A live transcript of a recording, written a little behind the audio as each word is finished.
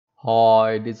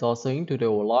Hi, this is Asing. Today I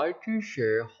would like to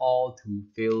share how to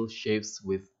fill shapes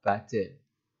with pattern.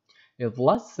 If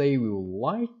let's say we would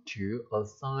like to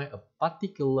assign a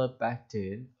particular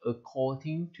pattern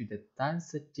according to the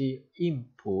density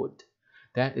input,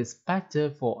 then it's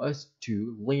better for us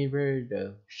to label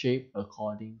the shape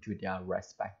according to their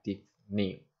respective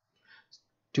name.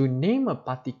 To name a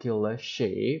particular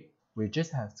shape, we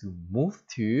just have to move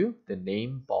to the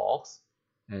name box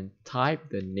and type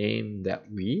the name that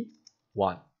we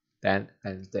want, then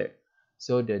enter.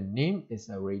 So the name is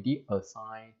already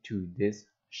assigned to this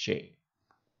shape.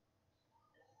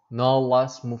 Now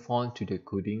let's move on to the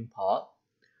coding part.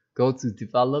 Go to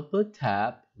Developer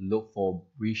tab, look for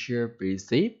Visual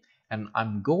Basic, and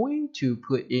I'm going to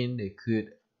put in the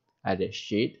code at the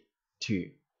sheet 2,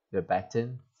 the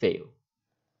pattern fail.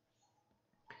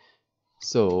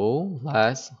 So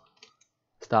let's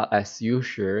start as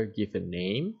usual, give a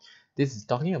name. This is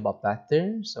talking about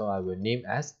pattern, so I will name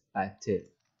as pattern.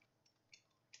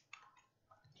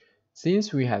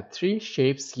 Since we have 3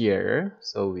 shapes here,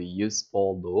 so we use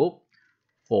for loop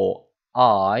for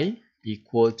I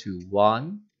equal to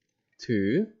 1,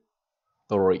 2,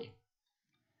 3.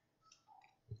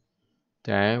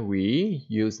 Then we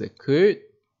use the code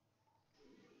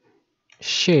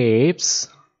shapes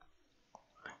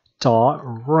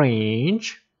dot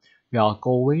range. We are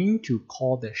going to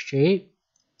call the shape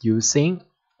using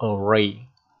array,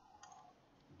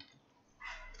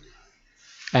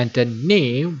 and the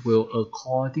name will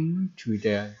according to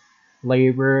the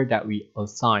label that we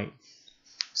assign.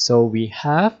 So we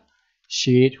have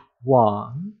sheet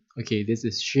 1, okay, this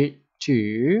is sheet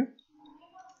 2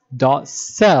 dot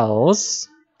cells.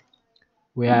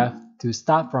 We have to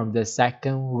start from the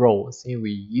second row. See,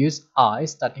 we use I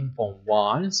starting from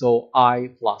 1, so I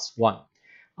plus 1.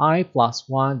 I plus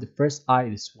 1, the first I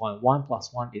is 1. 1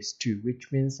 plus 1 is 2,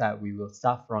 which means that we will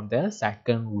start from the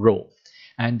second row.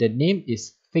 And the name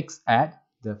is fixed at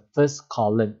the first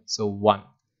column, so 1.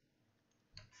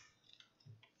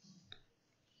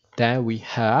 Then we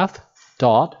have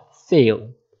dot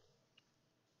fail.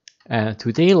 And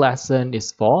today's lesson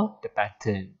is for the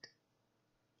pattern.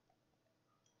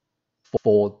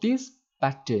 For these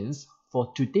patterns,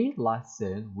 for today's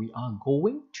lesson, we are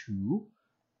going to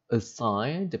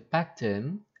assign the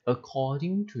pattern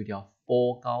according to their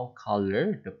foreground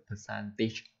color, the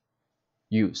percentage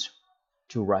used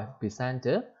to represent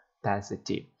the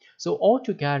density. So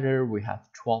altogether, we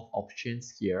have 12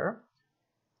 options here,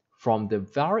 from the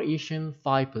variation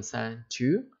 5%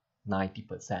 to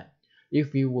 90%.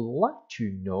 If we would like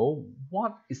to know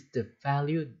what is the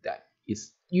value that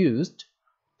is used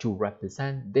to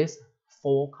represent this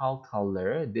foreground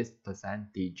color, these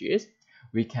percentages,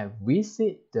 we can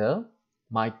visit the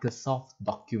Microsoft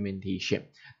documentation.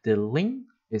 The link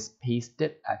is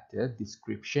pasted at the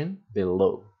description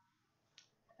below.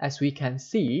 As we can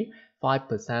see,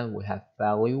 5% we have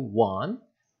value 1,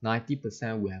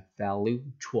 90% we have value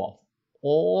 12.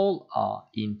 All are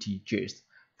integers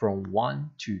from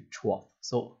 1 to 12.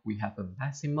 So we have a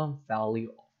maximum value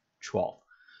of 12.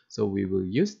 So we will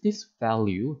use this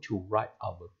value to write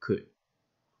our code.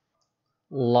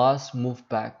 Let's move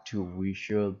back to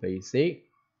Visual Basic.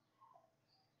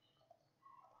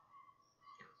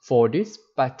 For this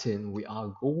pattern, we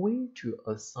are going to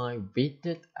assign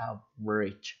weighted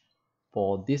average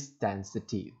for this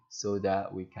density so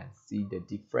that we can see the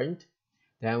difference.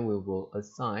 Then we will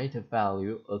assign the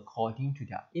value according to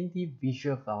their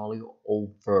individual value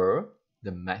over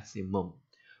the maximum.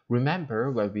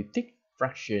 Remember, when we take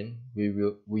fraction,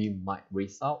 we might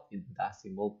result in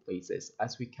decimal places.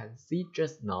 As we can see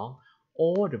just now,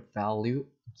 all the value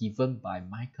given by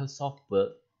Microsoft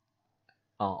Word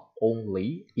are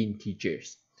only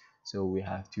integers. So we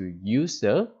have to use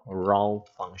the round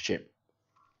function.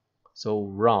 So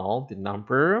round the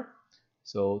number.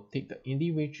 So take the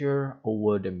individual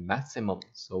over the maximum.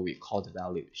 So we call the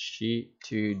value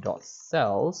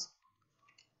sheet2.cells.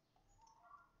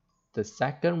 The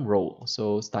second row.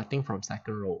 So starting from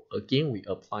second row, again we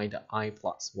apply the I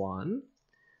plus 1.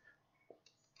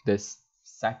 The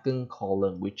second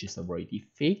column, which is already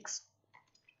fixed,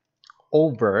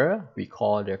 over we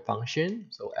call the function.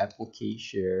 So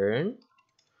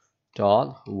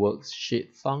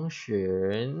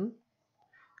Application.WorksheetFunction.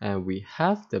 And we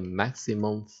have the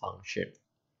maximum function.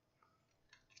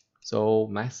 So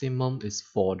maximum is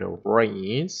for the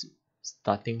range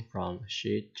starting from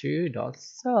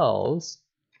sheet2.cells,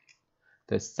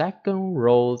 the second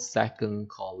row, second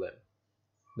column,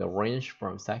 the range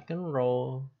from second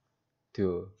row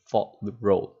to fourth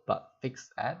row, but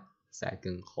fixed at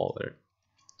second column.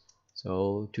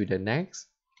 So to the next,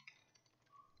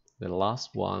 the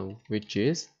last one, which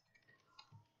is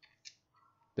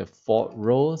the fourth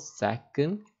row,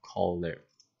 second column.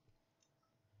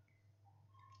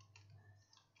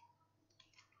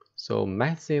 So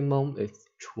maximum is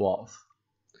 12.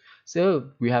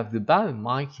 So we have to bear in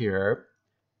mind here,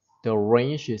 the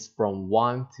range is from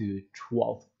 1 to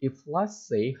 12. If let's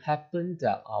say happen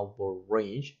that our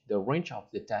range, the range of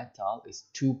the data is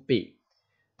too big,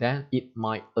 then it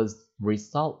might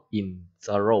result in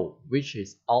 0, which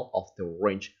is out of the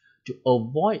range. To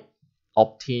avoid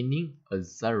obtaining a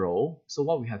 0, so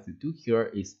what we have to do here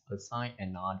is assign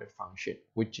another function,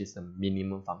 which is a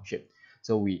minimum function.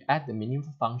 So we add the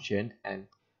minimum function and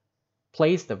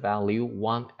place the value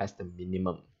 1 as the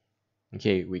minimum.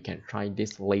 Okay, we can try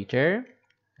this later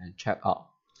and check out.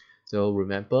 So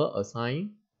remember,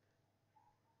 assign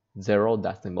 0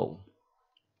 decimal.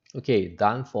 Okay,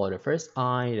 done for the first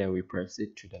I, then we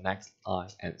proceed to the next I,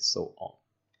 and so on.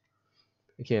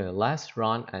 Okay, let's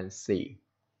run and see.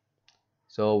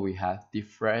 So we have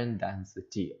different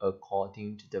density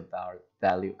according to the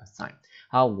value assigned.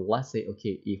 How let's say,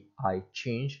 okay, if I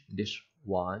change this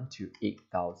one to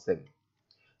 8,000.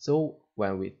 So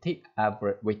when we take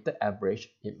weighted average,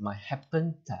 it might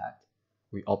happen that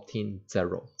we obtain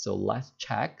 0. So let's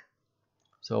check.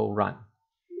 So run.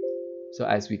 So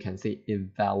as we can see,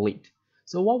 invalid.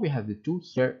 So what we have to do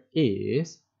here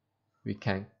is we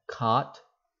can cut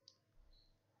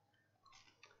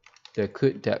the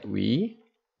code that we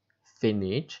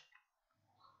finished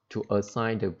to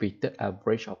assign the weighted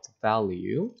average of the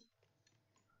value,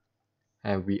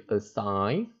 and we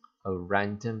assign a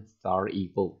random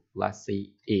variable, let's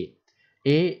say A.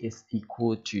 A is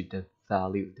equal to the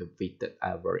value, the weighted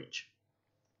average.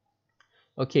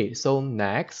 Okay, so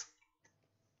next,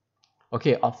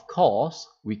 okay, of course,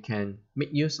 we can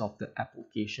make use of the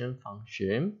application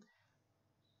function,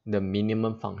 the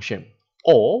minimum function,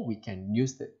 or we can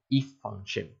use the if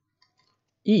function.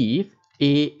 If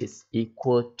A is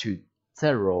equal to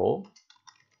 0,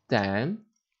 then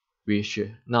we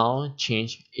should now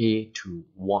change A to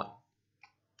 1.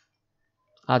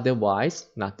 Otherwise,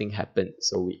 nothing happens.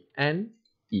 So we end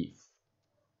if.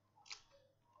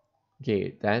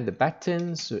 Okay, then the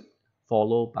pattern should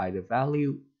follow by the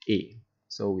value A.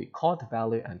 So we call the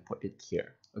value and put it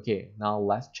here. Okay, now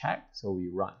let's check. So we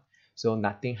run. So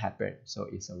nothing happened. So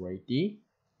it's already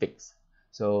fixed.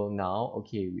 So now,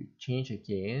 okay, we change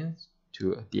again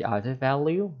to the other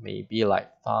value, maybe like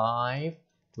 5,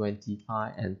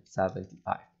 25, and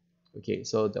 75. Okay,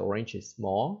 so the range is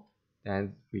small,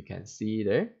 then we can see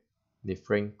the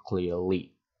difference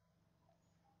clearly.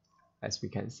 As we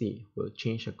can see, we'll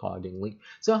change accordingly.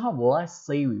 So how let's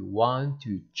say we want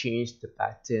to change the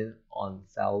pattern on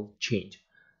cell change,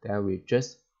 then we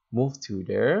just move to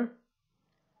the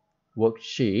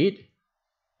worksheet,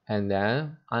 and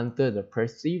then under the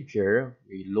procedure,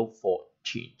 we look for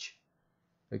change.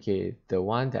 Okay, the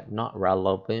one that not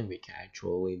relevant, we can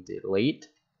actually delete.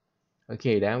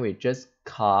 Okay, then we just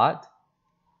cut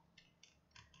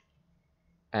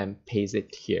and paste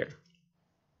it here.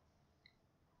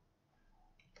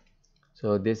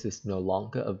 So this is no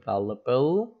longer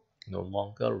available, no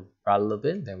longer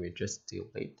relevant, then we just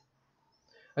delete.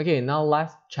 Okay, now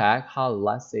let's check how,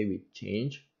 let's say we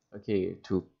change, okay,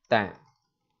 to 10.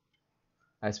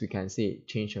 As we can see,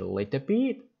 change a little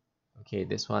bit. Okay,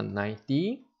 this one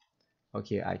 90.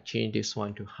 Okay, I change this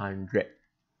one to 100.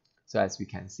 So as we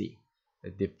can see, the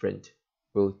difference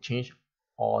will change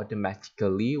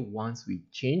automatically once we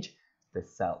change the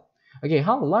cell. Okay,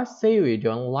 how let's say we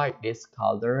don't like this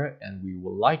color and we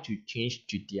would like to change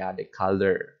to the other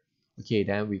color. Okay,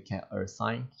 then we can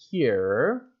assign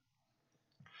here,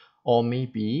 or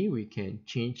maybe we can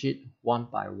change it one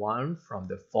by one from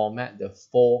the format, the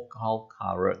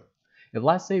For.Color. If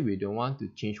let's say we don't want to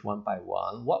change one by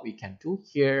one, what we can do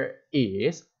here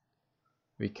is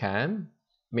we can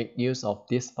make use of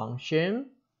this function.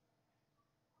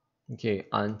 Okay,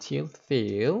 until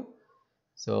fill.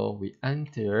 So we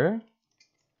enter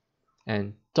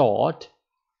and dot,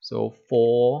 so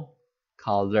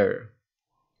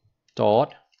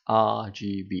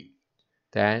For.Color.RGB,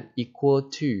 then equal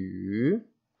to,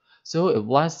 so if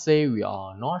let's say we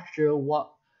are not sure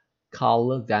what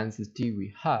color density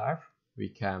we have, we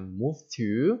can move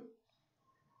to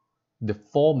the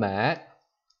format,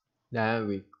 then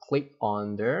we click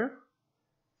on the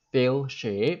fill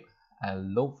shape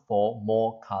and look for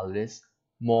more colors,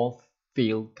 more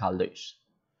fill colors.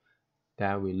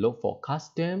 Then we look for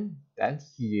custom, then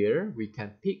here we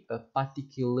can pick a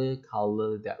particular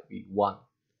color that we want,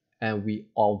 and we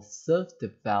observe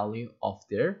the value of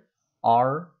their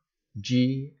R,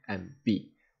 G, and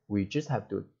B. We just have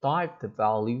to type the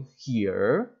value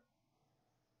here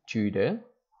to the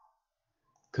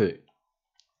code.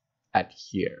 at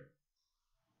here.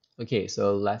 Okay,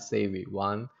 so let's say we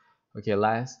want, okay,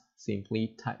 let's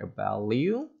simply type a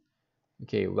value.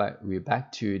 Okay, we're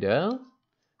back to the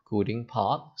coding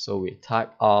part, so we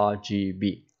type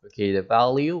RGB. Okay, the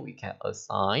value we can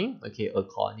assign, okay,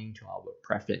 according to our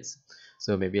preference.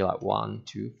 So maybe like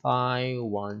 125,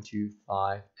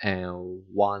 125, and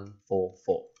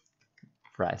 144,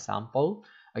 for example.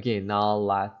 Okay, now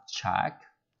let's check.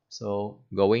 So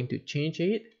going to change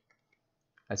it.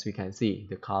 As we can see,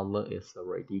 the color is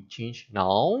already changed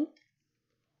now.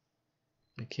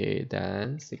 Okay,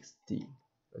 then 60.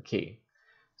 Okay,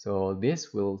 so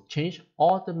this will change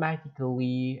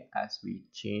automatically as we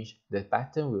change, the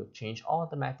pattern will change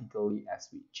automatically as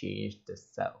we change the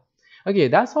cell. Okay,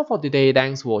 that's all for today.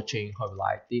 Thanks for watching. Hope you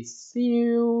like this. See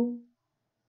you.